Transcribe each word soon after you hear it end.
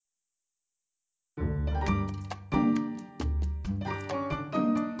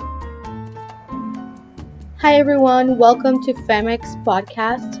Hi everyone, welcome to Femex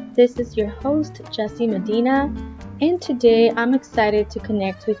podcast. This is your host Jessie Medina, and today I'm excited to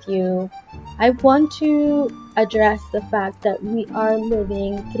connect with you. I want to address the fact that we are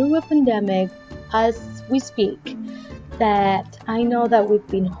living through a pandemic as we speak. That I know that we've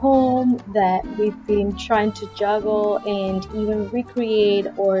been home, that we've been trying to juggle and even recreate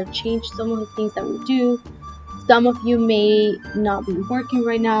or change some of the things that we do. Some of you may not be working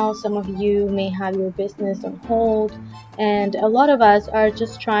right now, some of you may have your business on hold, and a lot of us are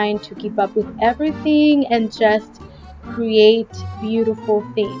just trying to keep up with everything and just create beautiful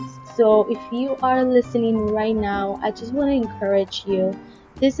things. So, if you are listening right now, I just want to encourage you.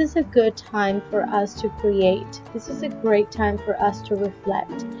 This is a good time for us to create. This is a great time for us to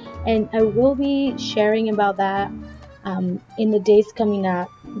reflect. And I will be sharing about that in the days coming up.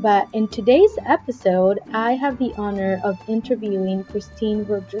 But in today's episode, I have the honor of interviewing Christine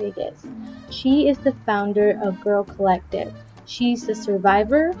Rodriguez. She is the founder of Girl Collective. She's a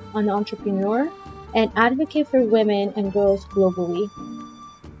survivor, an entrepreneur, and advocate for women and girls globally.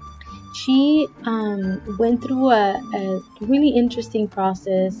 She went through a really interesting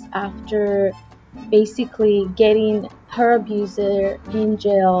process after basically getting her abuser in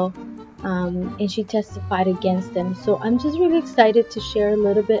jail, and she testified against them. So I'm just really excited to share a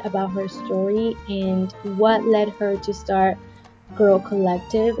little bit about her story and what led her to start Girl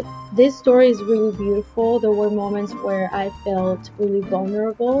Collective. This story is really beautiful. There were moments where I felt really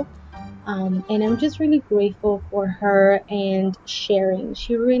vulnerable, and I'm just really grateful for her and sharing.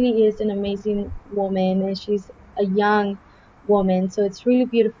 She really is an amazing woman, and she's a young woman. So it's really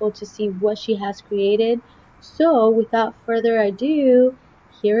beautiful to see what she has created. So without further ado,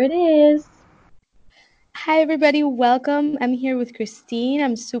 here it is. Hi, everybody. Welcome. I'm here with Christine.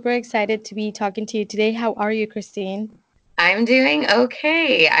 I'm super excited to be talking to you today. How are you, Christine? I'm doing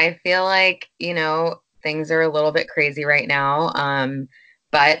okay. I feel like, things are a little bit crazy right now.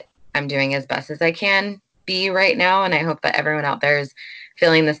 But I'm doing as best as I can be right now. And I hope that everyone out there is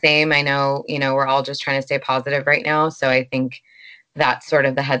feeling the same. I know, we're all just trying to stay positive right now. So I think that's sort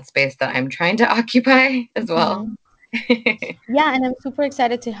of the headspace that I'm trying to occupy as well. Mhm. Yeah, and I'm super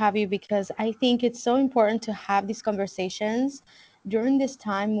excited to have you because I think it's so important to have these conversations during this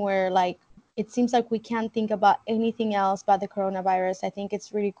time where it seems like we can't think about anything else but the coronavirus. I think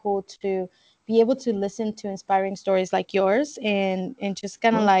it's really cool to be able to listen to inspiring stories like yours and just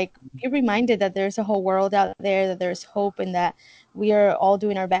kind of like be reminded that there's a whole world out there, that there's hope, and that we are all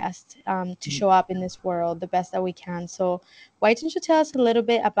doing our best to show up in this world the best that we can. So why don't you tell us a little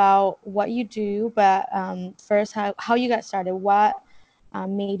bit about what you do, but first, how you got started? What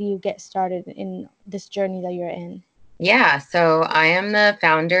made you get started in this journey that you're in? Yeah, so I am the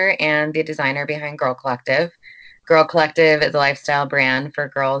founder and the designer behind Girl Collective. Girl Collective is a lifestyle brand for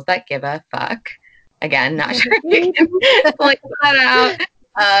girls that give a fuck. Again, not sure if you can point that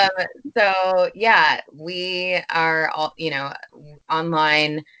out. So yeah, we are all,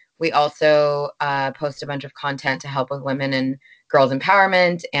 online. We also post a bunch of content to help with women and girls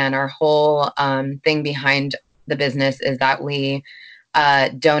empowerment. And our whole thing behind the business is that we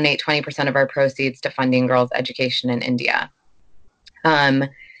donate 20% of our proceeds to funding girls' education in India. Um,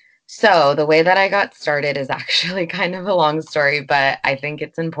 so the way that I got started is actually kind of a long story, but I think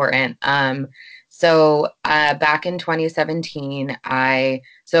it's important. Back in 2017,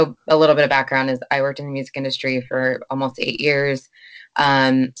 so a little bit of background is I worked in the music industry for almost 8 years.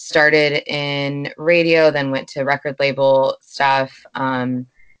 Started in radio, then went to record label stuff, and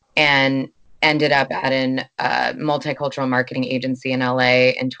ended up at an multicultural marketing agency in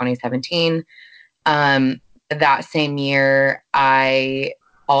LA in 2017. That same year, I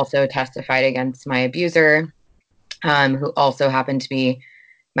also testified against my abuser, who also happened to be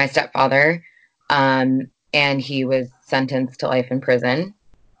my stepfather. And he was sentenced to life in prison.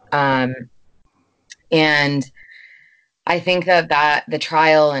 Um, and I think that the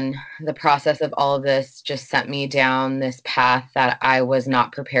trial and the process of all of this just sent me down this path that I was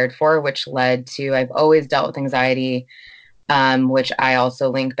not prepared for, which led to I've always dealt with anxiety, which I also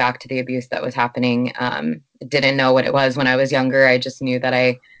link back to the abuse that was happening. Didn't know what it was when I was younger. I just knew that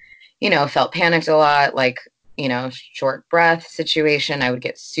I, felt panicked a lot, like, short breath situation. I would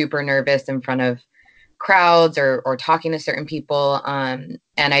get super nervous in front of crowds or talking to certain people. And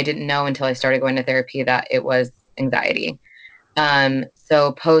I didn't know until I started going to therapy that it was anxiety.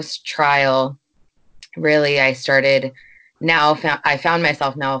 So post trial, really, I found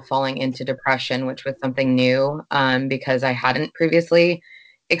myself now falling into depression, which was something new, because I hadn't previously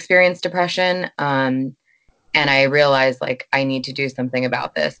experienced depression. And I realized like I need to do something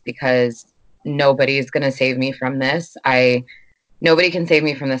about this because nobody's going to save me from this. nobody can save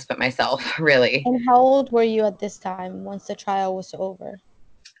me from this but myself, really. And how old were you at this time once the trial was over?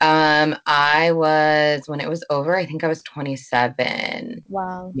 I was, when it was over, I think I was 27.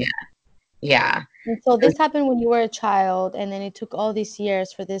 Wow. Yeah. Yeah. And so It was- this happened when you were a child, and then it took all these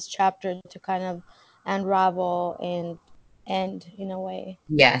years for this chapter to kind of unravel and end in a way.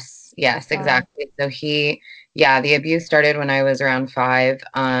 yes. Yes, Wow. exactly. So yeah, the abuse started when I was around 5,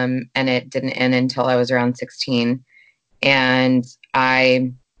 and it didn't end until I was around 16. And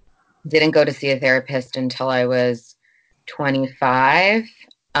I didn't go to see a therapist until I was 25.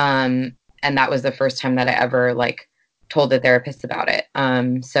 Um, and that was the first time that I ever like told the therapist about it.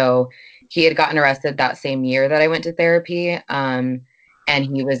 So he had gotten arrested that same year that I went to therapy. And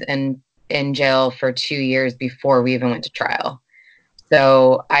he was in jail for 2 years before we even went to trial.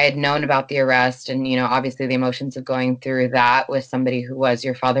 So I had known about the arrest and, obviously the emotions of going through that with somebody who was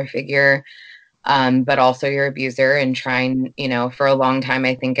your father figure, but also your abuser, and trying, for a long time,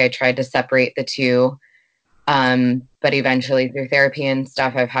 I think I tried to separate the two. But eventually through therapy and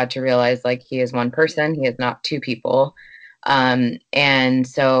stuff, I've had to realize like he is one person, he is not two people. And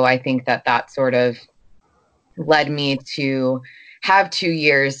so I think that sort of led me to have 2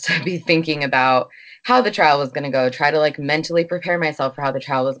 years to be thinking about how the trial was going to go, try to like mentally prepare myself for how the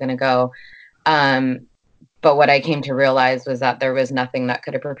trial was going to go. Um, but what I came to realize was that there was nothing that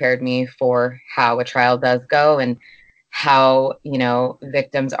could have prepared me for how a trial does go and how,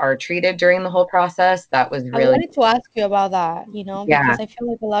 victims are treated during the whole process. That was I really, wanted to ask you about that, yeah, because I feel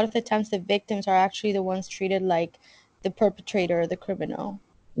like a lot of the times the victims are actually the ones treated like the perpetrator or the criminal.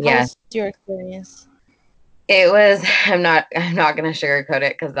 How yeah. was your experience? It was, I'm not going to sugarcoat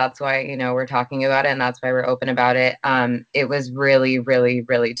it because that's why, we're talking about it and that's why we're open about it. It was really, really,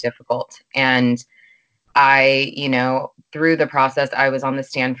 really difficult. And through the process, I was on the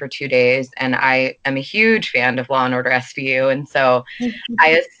stand for 2 days, and I am a huge fan of Law and Order SVU. And so I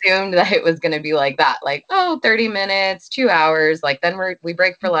assumed that it was going to be like that, like, oh, 30 minutes, 2 hours, like then we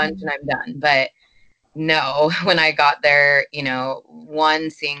break for lunch and Mhm. I'm done. But no, when I got there, one,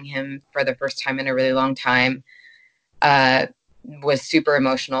 seeing him for the first time in a really long time, uh, was super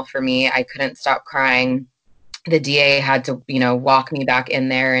emotional for me. I couldn't stop crying. The DA had to, walk me back in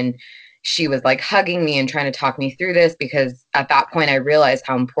there, and she was like hugging me and trying to talk me through this because at that point I realized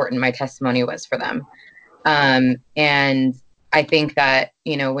how important my testimony was for them. And I think that,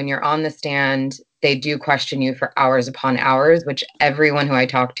 when you're on the stand, they do question you for hours upon hours, which everyone who I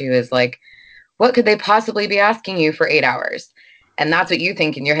talk to is like, what could they possibly be asking you for 8 hours? And that's what you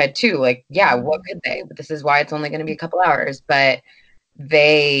think in your head too. Like, yeah, what could they? But this is why it's only going to be a couple hours. But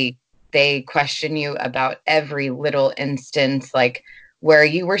they they question you about every little instance, like where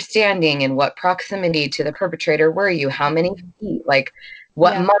you were standing and what proximity to the perpetrator were you, how many feet, like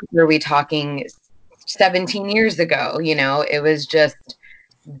what Yeah. month were we talking, 17 years ago. It was just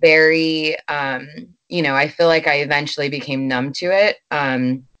very, I feel like I eventually became numb to it.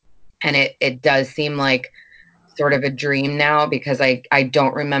 And it does seem like sort of a dream now because I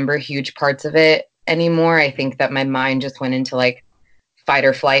don't remember huge parts of it anymore. I think that my mind just went into like fight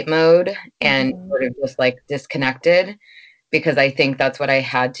or flight mode and Mhm. sort of just like disconnected, because I think that's what I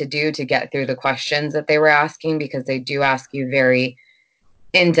had to do to get through the questions that they were asking, because they do ask you very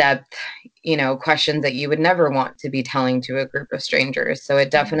in-depth, questions that you would never want to be telling to a group of strangers. So it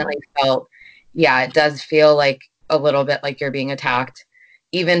definitely felt, yeah, it does feel like a little bit like you're being attacked,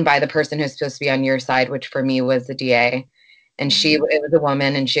 even by the person who's supposed to be on your side, which for me was the DA. And it Mhm. was a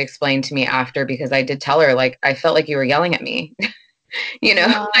woman, and she explained to me after, because I did tell her, like, I felt like you were yelling at me.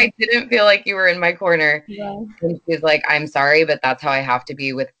 Wow. I didn't feel like you were in my corner. Wow. And she's like, I'm sorry, but that's how I have to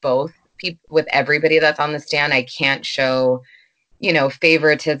be with both people, with everybody that's on the stand. I can't show,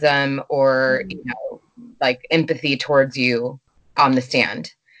 favoritism or, Mhm. like empathy towards you on the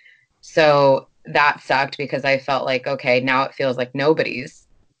stand. So that sucked because I felt like, okay, now it feels like nobody's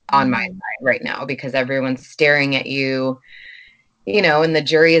on my Mhm. side right now because everyone's staring at you, and the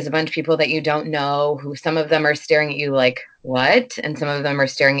jury is a bunch of people that you don't know, who some of them are staring at you like, what? And some of them are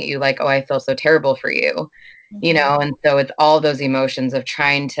staring at you like, oh, I feel so terrible for you, Mhm. and so it's all those emotions of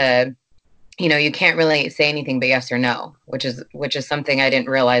trying to, you can't really say anything but yes or no, which is something I didn't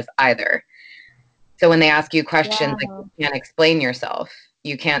realize either. So when they ask you questions, like, you Wow. can't explain yourself.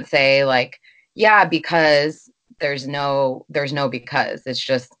 You can't say like, yeah, because there's no because. It's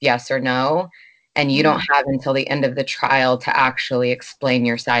just yes or no. And you don't Mhm. have until the end of the trial to actually explain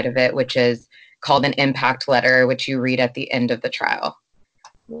your side of it, which is called an impact letter, which you read at the end of the trial.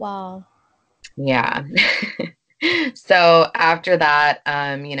 Wow. Yeah. So after that,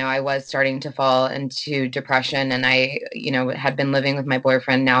 I was starting to fall into depression, and I, had been living with my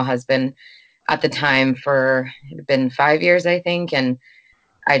boyfriend, now husband, at the time for, it had been 5 years, I think. And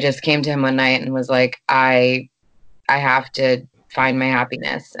I just came to him one night and was like, I have to find my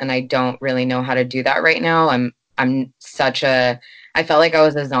happiness, and I don't really know how to do that right now. I'm such a I felt like I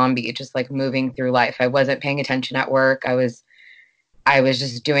was a zombie, just like moving through life. I wasn't paying attention at work. I was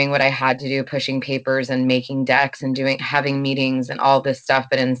just doing what I had to do, pushing papers and making decks and having meetings and all this stuff,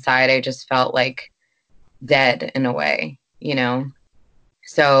 but inside I just felt like dead in a way, you know.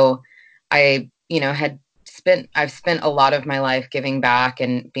 So I, I've spent a lot of my life giving back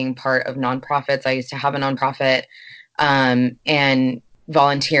and being part of nonprofits. I used to have a nonprofit, and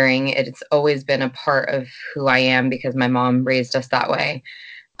volunteering. It's always been a part of who I am because my mom raised us that way.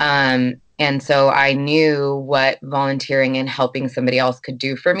 And so I knew what volunteering and helping somebody else could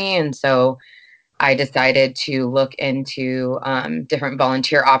do for me. And so I decided to look into different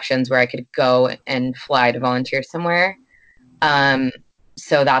volunteer options where I could go and fly to volunteer somewhere. Um,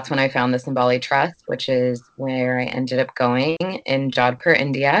 so that's when I found the Simbali Trust, which is where I ended up going in Jodhpur,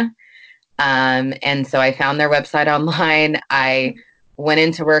 India. And so I found their website online. I went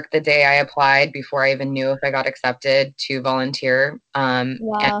into work the day I applied before I even knew if I got accepted to volunteer. And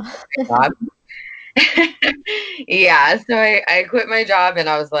Wow. my job. Yeah, so I quit my job and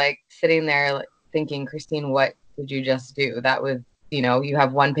I was like sitting there like, thinking, Christine, what did you just do? That was, you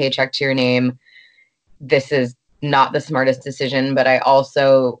have one paycheck to your name. This is not the smartest decision, but I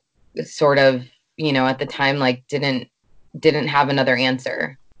also sort of, at the time like didn't have another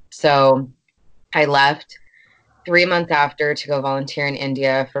answer. So I left 3 months after to go volunteer in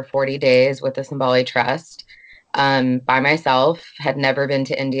India for 40 days with the Simbali Trust, by myself. Had never been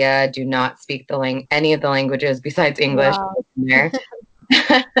to India, do not speak any of the languages besides English Wow. there.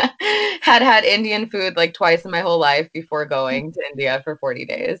 Had Indian food like twice in my whole life before going to India for 40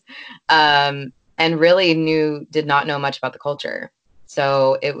 days. And really did not know much about the culture.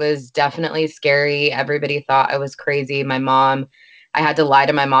 So it was definitely scary. Everybody thought I was crazy. I had to lie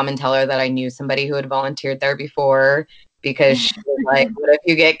to my mom and tell her that I knew somebody who had volunteered there before because she was like, what if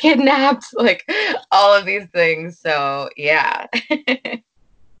you get kidnapped? Like all of these things. So yeah.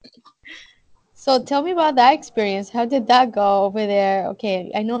 So tell me about that experience. How did that go over there?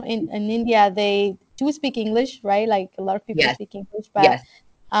 Okay, I know in India they do speak English, right? Like a lot of people Yes. speak English, but Yes.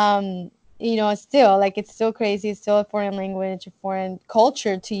 still like it's still crazy, it's still a foreign language, a foreign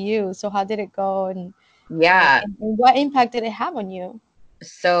culture to you. So how did it go Yeah. and what impact did it have on you?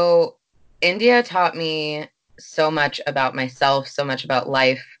 So India taught me so much about myself, so much about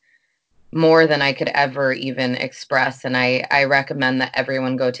life, more than I could ever even express. And I recommend that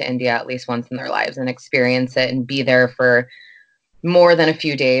everyone go to India at least once in their lives and experience it and be there for more than a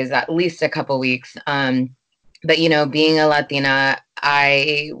few days, at least a couple weeks. But being a Latina,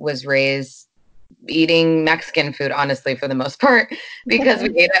 I was raised eating Mexican food, honestly, for the most part, because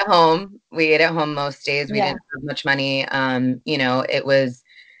we ate at home. We ate at home most days. We Yeah. didn't have much money.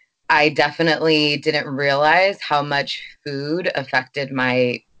 I definitely didn't realize how much food affected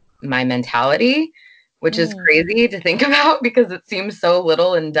my mentality, which is Mm. crazy to think about because it seems so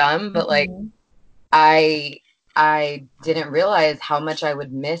little and dumb, but like Mhm. I I didn't realize how much I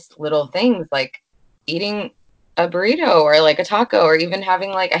would miss little things like eating a burrito or like a taco or even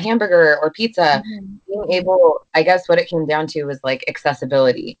having like a hamburger or pizza. Mhm. Being Mhm. able, I guess what it came down to was like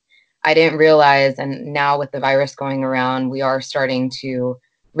accessibility. I didn't realize, and now with the virus going around, we are starting to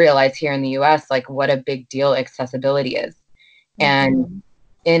realize here in the US like what a big deal accessibility is. And Mhm.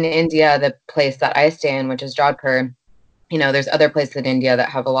 in India, the place that I stay in, which is Jodhpur, there's other places in India that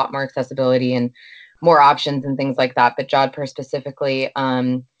have a lot more accessibility and more options and things like that. But Jodhpur specifically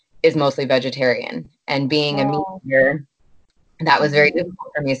is mostly vegetarian. And being a meat Oh. eater, that was very Mhm.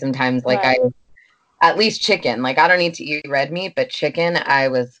 difficult for me sometimes. Like Right. at least chicken. Like I don't need to eat red meat, but chicken I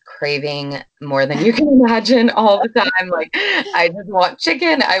was craving more than you can imagine all the time. Like I just want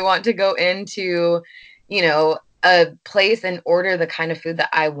chicken. I want to go into, a place and order the kind of food that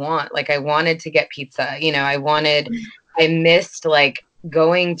I want. Like I wanted to get pizza. I missed like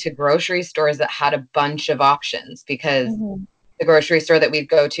going to grocery stores that had a bunch of options because Mhm. the grocery store that we'd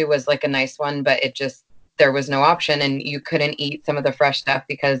go to was like a nice one, but there was no option and you couldn't eat some of the fresh stuff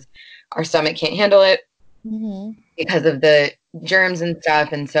because our stomach can't handle it Mhm. because of the germs and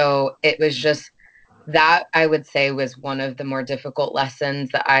stuff. And so it was just that I would say was one of the more difficult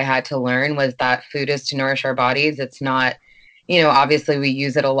lessons that I had to learn was that food is to nourish our bodies. It's not, obviously we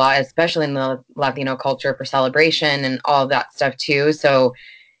use it a lot, especially in the Latino culture for celebration and all of that stuff too. So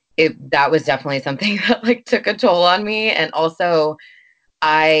that was definitely something that like took a toll on me. And also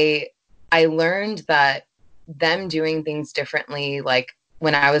I I learned that them doing things differently, like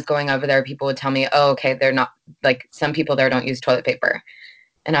when I was going over there, people would tell me, oh, okay, they're not like some people there don't use toilet paper.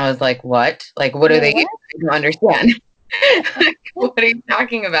 And I was like, what? Like, what are Wait, they what? using? I don't understand. Like, what are you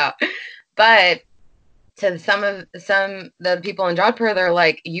talking about? But to some the people in Jodhpur, they're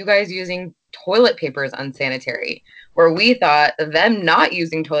like, you guys using toilet paper is unsanitary. Where we thought them not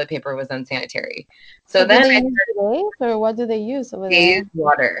using toilet paper was unsanitary. So So do then they I use bidets or what do they use over they use there?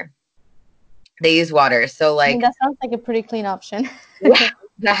 water. They use water. So I mean, like that sounds like a pretty clean option. yeah,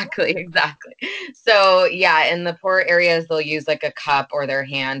 exactly, exactly. So yeah, in the poor areas they'll use like a cup or their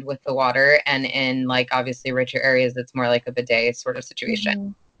hand with the water, and in like obviously richer areas it's more like a bidet sort of situation. Hmm.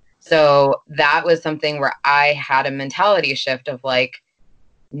 So that was something where I had a mentality shift of like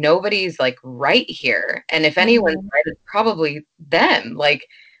nobody's like right here. And if anyone's Hmm. right, it's probably them. Like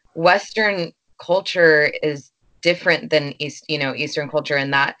Western culture is different than Eastern culture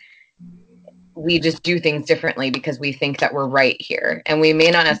in that we just do things differently because we think that we're right here and we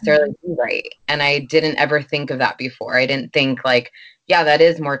may not necessarily Hmm. be right. And I didn't ever think of that before. I didn't think like, yeah, that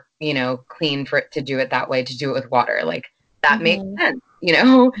is more, clean for it to do it that way, to do it with water. Like that makes Hmm. sense,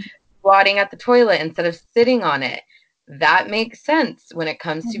 squatting at the toilet instead of sitting on it. That makes sense when it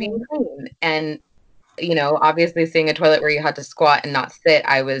comes to being Hmm. clean. And, obviously seeing a toilet where you had to squat and not sit,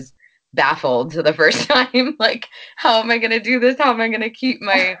 I was baffled the first time. Like, how am I going to do this? How am I going to keep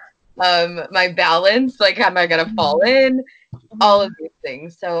my balance? Like, how am I going to fall in? All of Hmm. these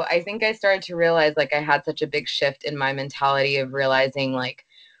things. So I think I started to realize like I had such a big shift in my mentality of realizing like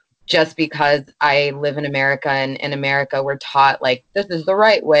just because I live in America and in America we're taught like this is the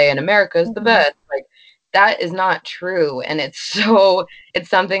right way and America is the Hmm. best. Like that is not true. And it's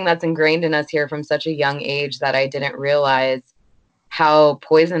something that's ingrained in us here from such a young age that I didn't realize how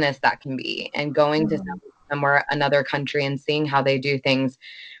poisonous that can be. And going to Hmm. somewhere, another country, and seeing how they do things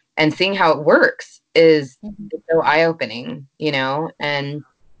and seeing how it works is Hmm. so eye-opening. And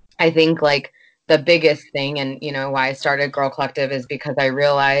I think like the biggest thing and why I started Girl Collective is because I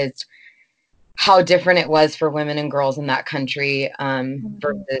realized how different it was for women and girls in that country versus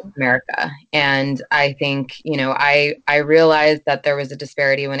Hmm. America. And I think, I realized that there was a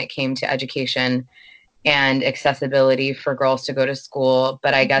disparity when it came to education and accessibility for girls to go to school,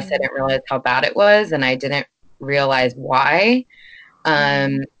 but I guess I Hmm. didn't realize how bad it was and I didn't realize why.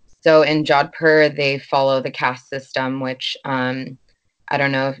 Hmm. Um, so in Jodhpur, they follow the caste system, which I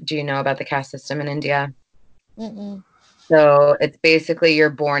don't know. Do you know about the caste system in India? Hmm. So it's basically you're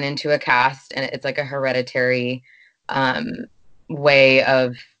born into a caste, and it's like a hereditary um, way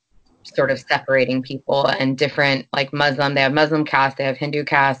of sort of separating people and different, like Muslim. They have Muslim caste, they have Hindu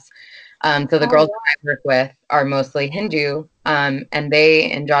castes. So the girls Oh, that I work with are mostly Hindu, and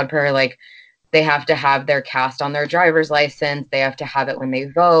they in Jodhpur like they have to have their caste on their driver's license. They have to have it when they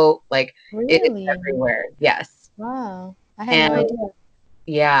vote. Like it is really? everywhere. Yes. Wow. I had no And idea.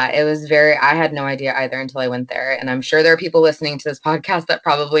 yeah, it was very, I had no idea either until I went there. And I'm sure there are people listening to this podcast that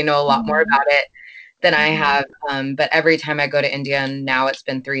probably know a lot more Hmm. about it than I Hmm. have. But every time I go to India, and now it's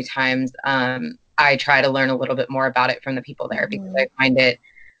been 3 times, I try to learn a little bit more about it from the people there because Hmm. I find it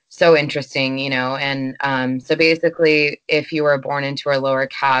so interesting. And so basically, if you were born into a lower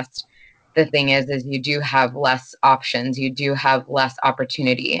caste, the thing is you do have less options, you do have less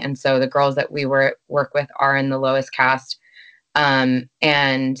opportunity. And so the girls that we work with are in the lowest caste, and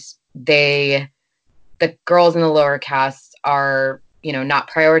the girls in the lower castes are, not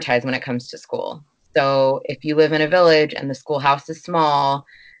prioritized when it comes to school. So if you live in a village and the schoolhouse is small,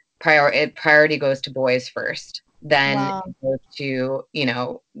 priority goes to boys first. Then Wow. it goes to,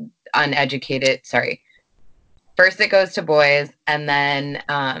 uneducated, sorry. First it goes to boys, and then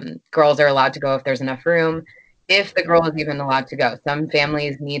girls are allowed to go if there's enough room. If the girl is even allowed to go. Some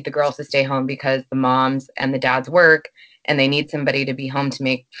families need the girls to stay home because the moms and the dads work and they need somebody to be home to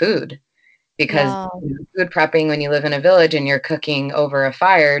make food because Wow. food prepping when you live in a village and you're cooking over a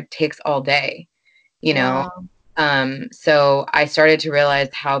fire takes all day, you know. Wow. So I started to realize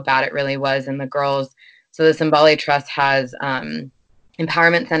how bad it really was. And the girls, so the Simbali Trust has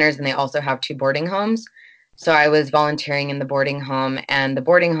empowerment centers and they also have 2 boarding homes. So I was volunteering in the boarding home, and the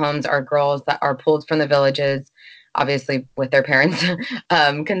boarding homes are girls that are pulled from the villages, obviously with their parents'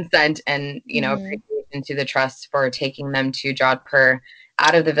 consent and Hmm. appreciation to the trust for taking them to Jodhpur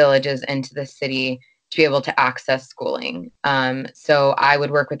out of the villages into the city to be able to access schooling. So I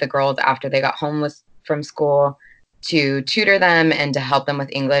would work with the girls after they got home from school to tutor them and to help them with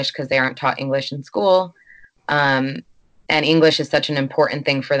English because they aren't taught English in school. Um, and English is such an important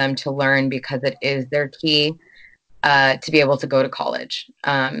thing for them to learn because it is their key to be able to go to college.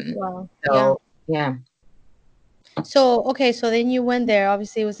 Wow. Yeah. So, yeah. So, okay, so then you went there.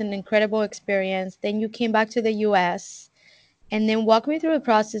 Obviously, it was an incredible experience. Then you came back to the US. And then walk me through the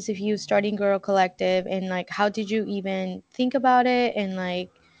process of you starting Girl Collective, and like how did you even think about it, and like,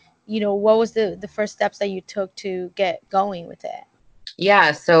 what was the first steps that you took to get going with it?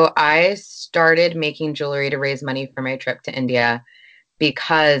 Yeah, so I started making jewelry to raise money for my trip to India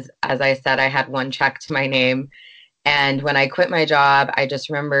because, as I said, I had one check to my name. And when I quit my job, I just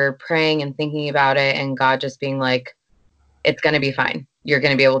remember praying and thinking about it, and God just being like, it's going to be fine. You're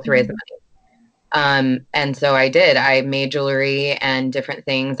going to be able to raise the Mhm. money. And so I did. I made jewelry and different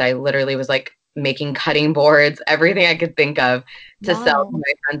things. I literally was like making cutting boards, everything I could think of to sell to Wow.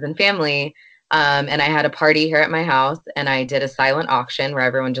 my friends and family. And I had a party here at my house, and I did a silent auction where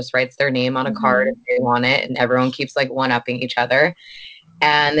everyone just writes their name on a card if Mhm. they want it, and everyone keeps like one-upping each other.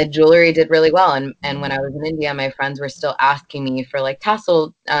 And the jewelry did really well. And when I was in India, my friends were still asking me for like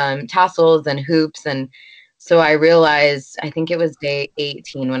tassels and hoops. And so I realized, I think it was day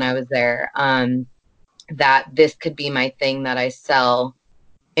 18 when I was there, that this could be my thing that I sell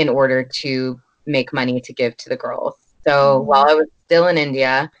in order to make money to give to the girls. So while Mhm. I was still in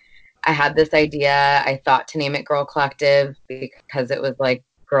India, I had this idea. I thought to name it Girl Collective because it was like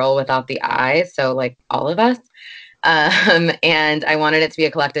girl without the I. So like all of us. And I wanted it to be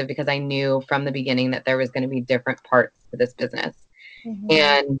a collective because I knew from the beginning that there was going to be different parts to this business. Mhm.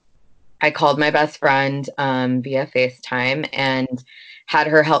 And I called my best friend via FaceTime and had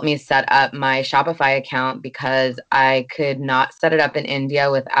her help me set up my Shopify account because I could not set it up in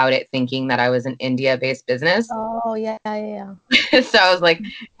India without it thinking that I was an India based business. Oh, yeah, yeah, So I was like,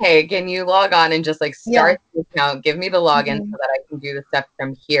 hey, can you log on and just like yeah. start the account, give me the login so Mhm. that I can do the stuff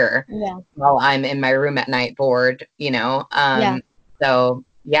from here Yeah. while I'm in my room at night bored, you know? Yeah. So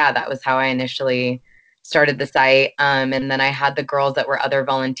yeah, that was how I initially started the site. And then I had the girls that were other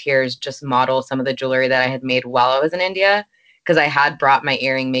volunteers just model some of the jewelry that I had made while I was in India because I had brought my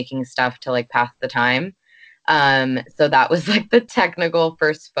earring making stuff to like pass the time. So that was like the technical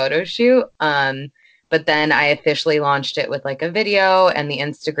first photo shoot. But then I officially launched it with like a video and the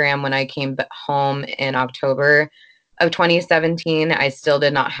Instagram when I came home in October of 2017. I still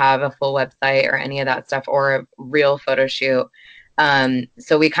did not have a full website or any of that stuff or a real photo shoot.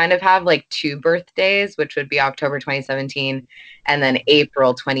 So we kind of have like two birthdays, which would be October 2017 and then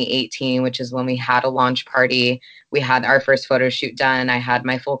April 2018, which is when we had a launch party. We had our first photo shoot done. I had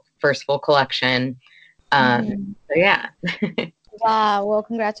my first full collection. Mhm. So yeah. Wow. Well,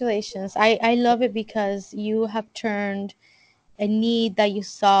 congratulations. I love it because you have turned a need that you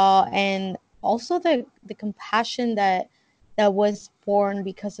saw, and also the compassion that was born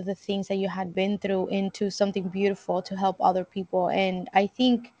because of the things that you had been through into something beautiful to help other people. And I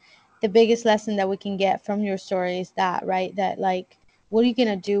think the biggest lesson that we can get from your story is that, right, that like, what are you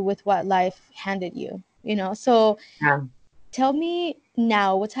gonna do with what life handed you, so Yeah. tell me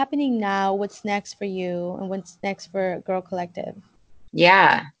now, what's happening now, what's next for you, and what's next for Girl Collective?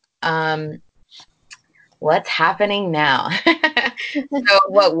 Yeah. Um, what's happening now? So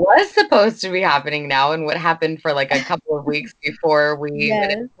what was supposed to be happening now and what happened for like a couple of weeks before we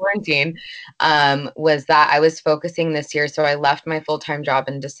went into Yes. quarantine was that I was focusing this year. So I left my full-time job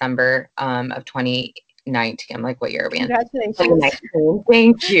in December of 2019. I'm like, what year are we in? Congratulations. 2019.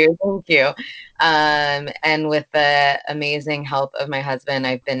 Thank you. Thank you. And with the amazing help of my husband,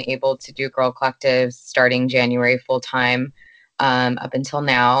 I've been able to do Girl Collectives starting January full-time up until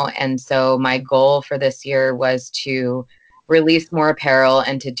now. And so my goal for this year was to release more apparel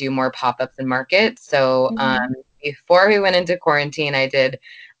and to do more pop-ups and markets. So Mhm. before we went into quarantine, I did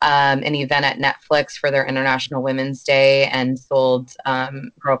an event at Netflix for their International Women's Day and sold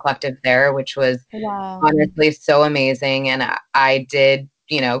Girl Collective there, which was Wow. honestly so amazing. And I did,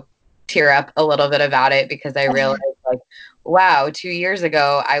 tear up a little bit about it because I realized like, wow, 2 years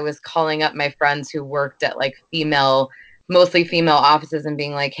ago, I was calling up my friends who worked at like mostly female offices and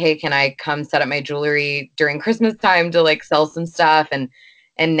being like, hey, can I come set up my jewelry during Christmas time to like sell some stuff? And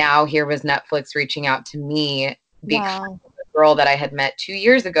now here was Netflix reaching out to me because Wow. of the girl that I had met 2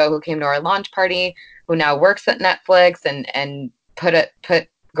 years ago who came to our launch party, who now works at Netflix and put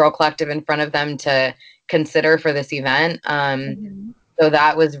Girl Collective in front of them to consider for this event. Mhm. So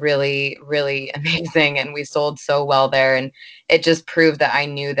that was really, really amazing. And we sold so well there. And it just proved that I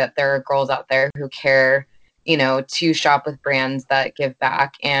knew that there are girls out there who care, to shop with brands that give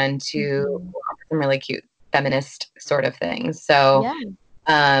back and to Mhm. offer some really cute feminist sort of things. So, Yeah.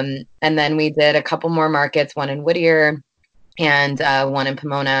 and then we did a couple more markets, one in Whittier and one in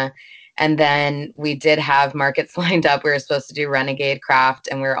Pomona. And then we did have markets lined up. We were supposed to do Renegade Craft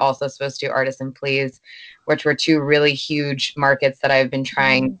and we were also supposed to do Artisan Please, which were two really huge markets that I've been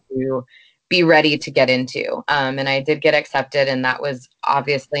trying Mhm. to be ready to get into. And I did get accepted, and that was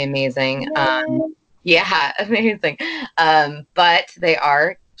obviously amazing. Yay. Yeah, amazing. But they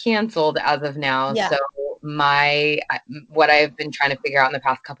are canceled as of now. Yeah. So my what I've been trying to figure out in the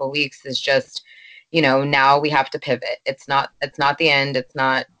past couple of weeks is just, now we have to pivot. It's not the end. It's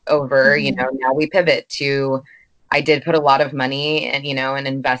not over. Mm-hmm. Now we pivot to I did put a lot of money and, and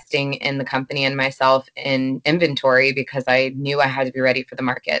investing in the company and myself in inventory because I knew I had to be ready for the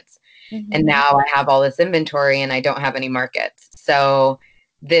markets. And Mm-hmm. now I have all this inventory and I don't have any markets. So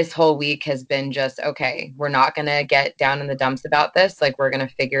this whole week has been just, okay, we're not going to get down in the dumps about this. Like, we're going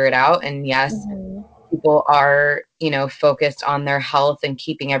to figure it out. And yes, Mm-hmm. people are, focused on their health and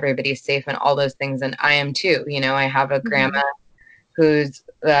keeping everybody safe and all those things. And I am too. I have a grandma Mm-hmm. who's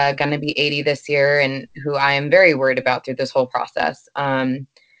going to be 80 this year and who I am very worried about through this whole process.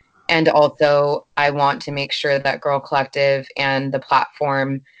 And also, I want to make sure that Girl Collective and the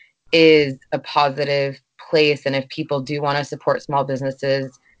platform is a positive place. And if people do want to support small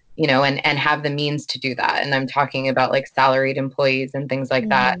businesses, and have the means to do that, and I'm talking about like salaried employees and things like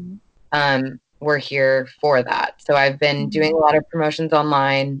that, Mm-hmm. we're here for that. So I've been doing Mm-hmm. a lot of promotions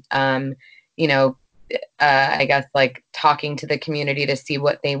online, you know, I guess like talking to the community to see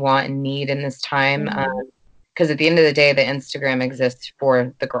what they want and need in this time. Mm-hmm. Because at the end of the day, the Instagram exists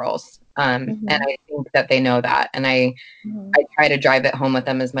for the girls. And Mm-hmm. I think that they know that. And I try to drive it home with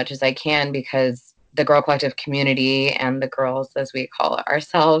them as much as I can because the Girl Collective community and the girls, as we call it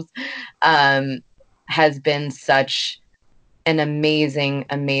ourselves, um, has been such an amazing,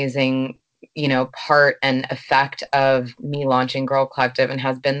 amazing, part and effect of me launching Girl Collective and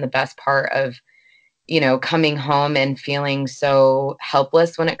has been the best part of coming home and feeling so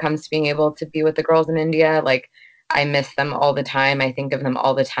helpless when it comes to being able to be with the girls in India. Like, I miss them all the time. I think of them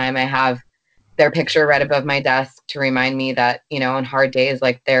all the time. I have their picture right above my desk to remind me that, on hard days,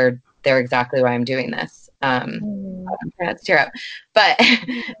 like they're exactly why I'm doing this. Mm-hmm. I'm trying not to tear up, but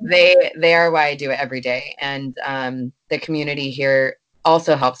they are why I do it every day. And the community here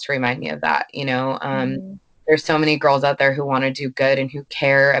also helps to remind me of that. Mm-hmm. There's so many girls out there who want to do good and who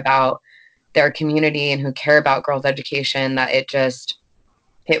care about their community and who care about girls' education that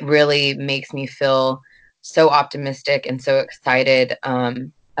it really makes me feel so optimistic and so excited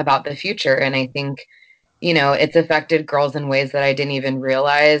about the future. And I think, it's affected girls in ways that I didn't even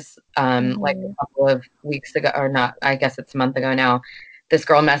realize. Like Mm-hmm. a couple of weeks ago, or not, I guess it's a month ago now, this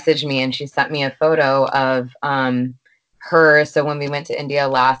girl messaged me and she sent me a photo of her. So when we went to India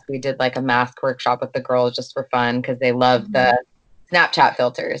last, we did like a mask workshop with the girls just for fun because they love Mm-hmm. the Snapchat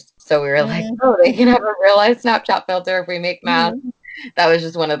filters. So we were like, Mm-hmm. oh, they can have a real life Snapchat filter if we make masks. Mm-hmm. That was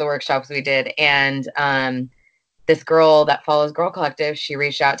just one of the workshops we did. And this girl that follows Girl Collective, she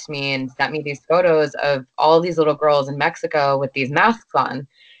reached out to me and sent me these photos of all these little girls in Mexico with these masks on.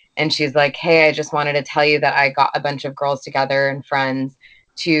 And she's like, hey, I just wanted to tell you that I got a bunch of girls together and friends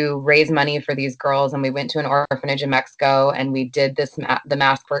to raise money for these girls. And we went to an orphanage in Mexico and we did the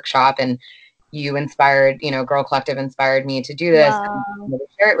mask workshop. And you inspired, Girl Collective inspired me to do this and Wow. to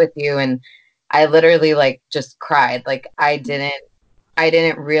share it with you. And I literally like just cried. Like I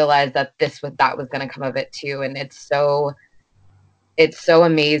didn't realize that that was going to come of it too. And it's so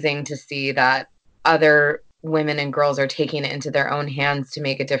amazing to see that other women and girls are taking it into their own hands to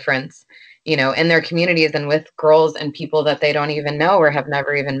make a difference, in their communities and with girls and people that they don't even know or have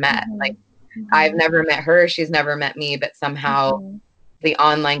never even met. Mm-hmm. Like, I've Mm-hmm. never met her, she's never met me, but somehow Mm-hmm. the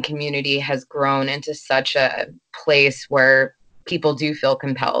online community has grown into such a place where people do feel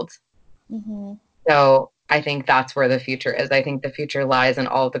compelled. Mm-hmm. So I think that's where the future is. I think the future lies in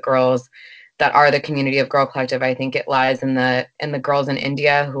all the girls that are the community of Girl Collective. I think it lies in the girls in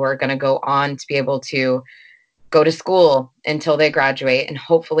India who are going to go on to be able to go to school until they graduate and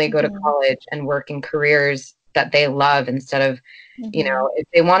hopefully go to Mm-hmm. college and work in careers that they love instead of, Mm-hmm. if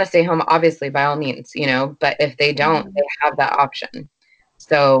they want to stay home, obviously by all means, but if they don't, Mm-hmm. they have that option.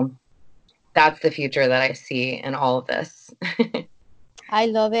 So that's the future that I see in all of this. I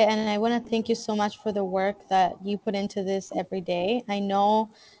love it. And I want to thank you so much for the work that you put into this every day. I know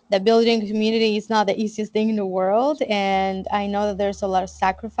that building a community is not the easiest thing in the world. And I know that there's a lot of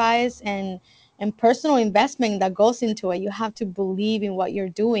sacrifice and personal investment that goes into it. You have to believe in what you're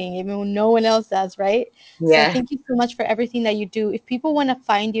doing, even when no one else does, right? So Yeah. thank you so much for everything that you do. If people want to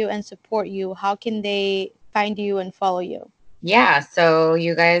find you and support you, how can they find you and follow you? Yeah, so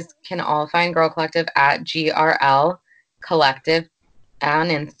you guys can all find Girl Collective at GRL Collective on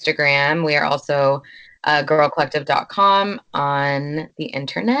Instagram. We are also girlcollective.com on the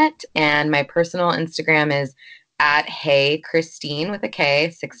internet. And my personal Instagram is at Hey Christine with a K,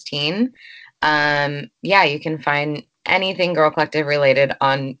 16. Yeah, you can find anything Girl Collective related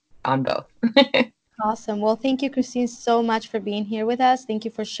on both. Awesome. Well, thank you, Christine, so much for being here with us. Thank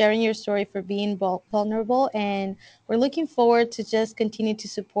you for sharing your story, for being vulnerable. And we're looking forward to just continue to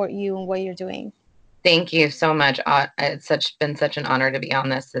support you and what you're doing. Thank you so much. It's been such an honor to be on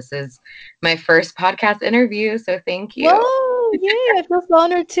this. This is my first podcast interview, so thank you. Whoa, yay, I feel so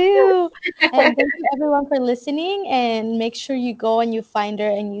honored too. And thank you everyone for listening. And make sure you go and you find her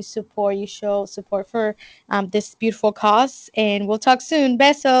and you show support for this beautiful cause. And we'll talk soon.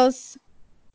 Besos.